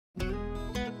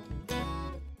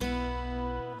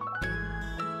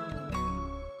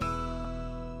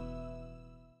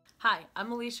Hi,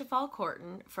 I'm Alicia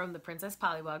Fall-Corton from the Princess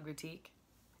Pollywog Boutique,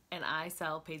 and I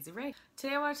sell Paisley Raye.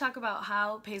 Today I want to talk about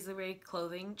how Paisley Raye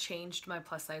clothing changed my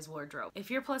plus size wardrobe.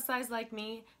 If you're plus size like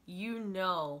me, you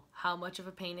know how much of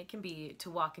a pain it can be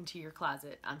to walk into your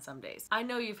closet on some days. I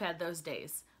know you've had those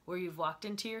days where you've walked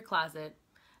into your closet,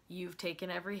 you've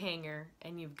taken every hanger,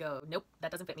 and you go, nope,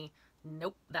 that doesn't fit me.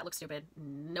 Nope, that looks stupid.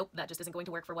 Nope, that just isn't going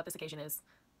to work for what this occasion is.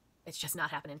 It's just not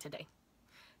happening today.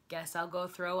 Guess I'll go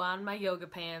throw on my yoga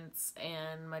pants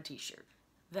and my t-shirt.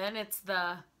 Then it's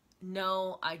the,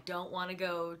 no, I don't want to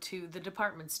go to the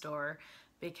department store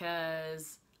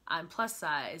because I'm plus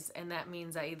size, and that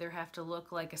means I either have to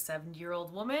look like a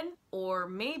 70-year-old woman, or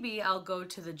maybe I'll go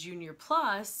to the junior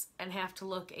plus and have to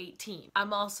look 18.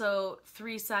 I'm also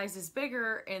 3 sizes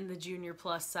bigger in the junior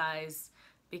plus size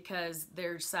because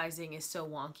their sizing is so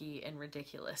wonky and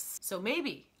ridiculous. So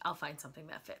maybe I'll find something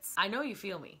that fits. I know you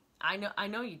feel me. I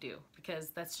know you do,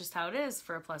 because that's just how it is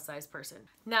for a plus size person.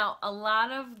 Now, a lot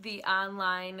of the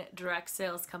online direct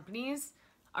sales companies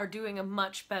are doing a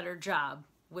much better job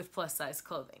with plus size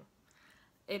clothing.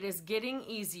 It is getting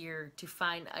easier to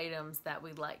find items that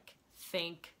we like.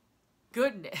 Thank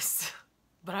goodness.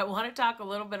 But I want to talk a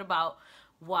little bit about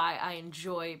why I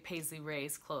enjoy Paisley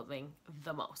Raye's clothing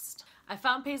the most. I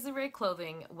found Paisley Raye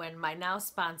clothing when my now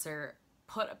sponsor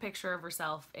put a picture of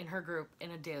herself in her group in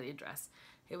a dahlia dress.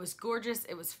 It was gorgeous,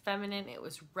 it was feminine, it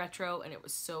was retro, and it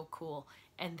was so cool.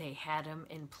 And they had them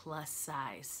in plus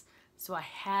size. So I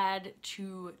had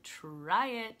to try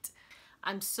it.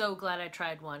 I'm so glad I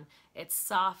tried one. It's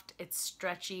soft, it's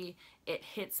stretchy, it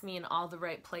hits me in all the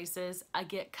right places. I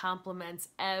get compliments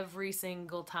every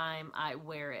single time I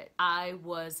wear it. I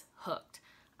was hooked.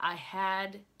 I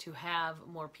had to have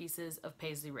more pieces of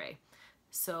Paisley Raye.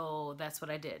 So that's what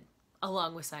I did,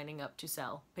 along with signing up to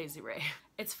sell Paisley Raye.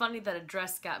 It's funny that a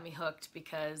dress got me hooked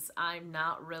because I'm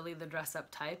not really the dress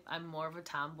up type. I'm more of a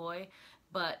tomboy,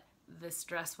 but this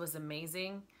dress was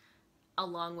amazing,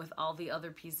 along with all the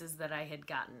other pieces that I had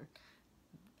gotten.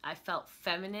 I felt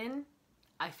feminine,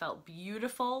 I felt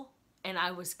beautiful, and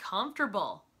I was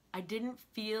comfortable. I didn't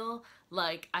feel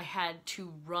like I had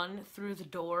to run through the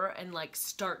door and like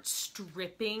start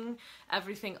stripping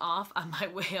everything off on my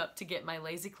way up to get my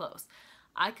lazy clothes.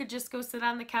 I could just go sit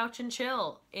on the couch and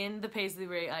chill in the Paisley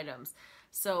Raye items.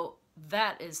 So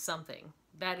that is something.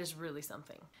 That is really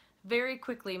something. Very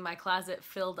quickly, my closet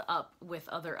filled up with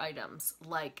other items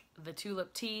like the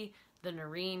tulip tee, the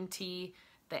Noreen tee.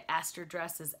 The Aster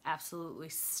dress is absolutely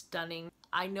stunning.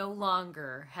 I no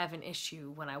longer have an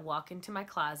issue when I walk into my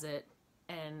closet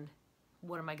and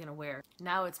what am I gonna wear?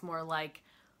 Now it's more like,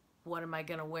 what am I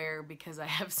gonna wear because I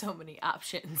have so many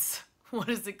options? What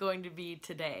is it going to be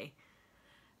today?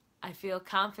 I feel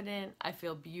confident, I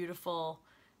feel beautiful,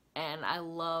 and I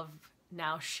love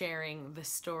now sharing this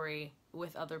story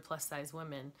with other plus size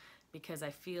women because I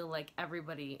feel like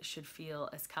everybody should feel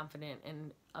as confident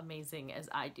and amazing as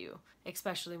I do,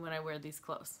 especially when I wear these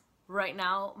clothes. Right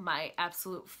now, my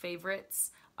absolute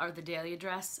favorites are the dahlia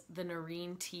dress, the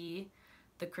Noreen tee,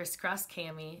 the crisscross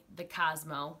cami, the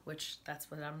Cosmo, which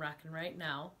that's what I'm rocking right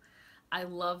now. I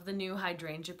love the new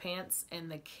hydrangea pants and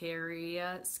the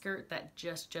carrier skirt that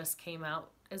just came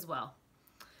out as well.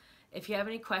 If you have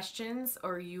any questions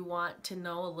or you want to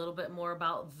know a little bit more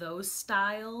about those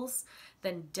styles,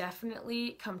 then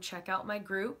definitely come check out my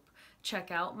group,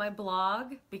 check out my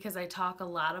blog, because I talk a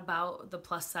lot about the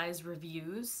plus size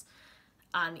reviews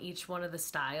on each one of the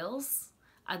styles.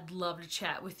 I'd love to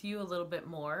chat with you a little bit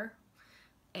more.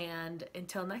 And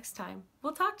until next time,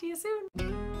 we'll talk to you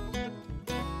soon.